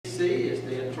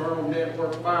internal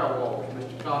network firewalls.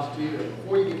 Mr. Costello,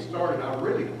 before you get started, I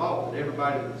really thought that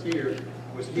everybody that's here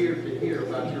was here to hear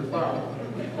about your firewall.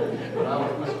 But I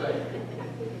was mistaken.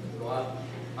 So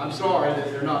I'm sorry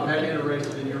that they're not that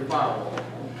interested in your firewall.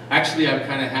 Actually, I'm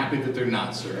kind of happy that they're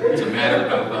not, sir. It's a matter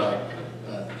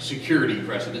of security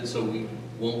precedent, so we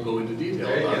won't go into detail.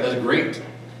 That's great.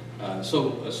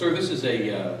 Sir, this is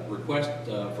a request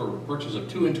for purchase of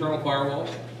 2 internal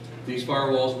firewalls. These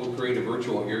firewalls will create a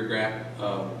virtual air gap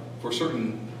for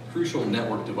certain crucial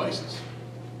network devices.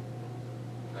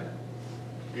 Okay.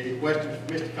 Any questions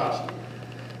for Mr. Costello?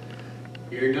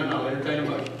 Hearing none, I'll entertain a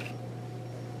motion.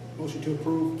 Motion to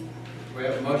approve. We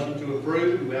have a motion to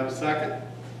approve. Do we have a second?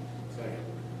 Second.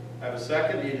 Have a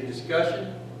second. Any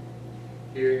discussion?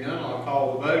 Hearing none, I'll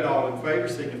call the vote. All in favor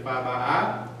signify by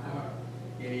aye.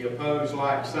 Aye. Any opposed,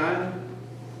 like sign.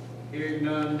 Hearing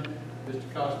none,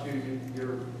 Mr. Costello,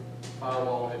 your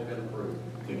firewall has been approved.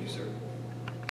 Thank you, sir.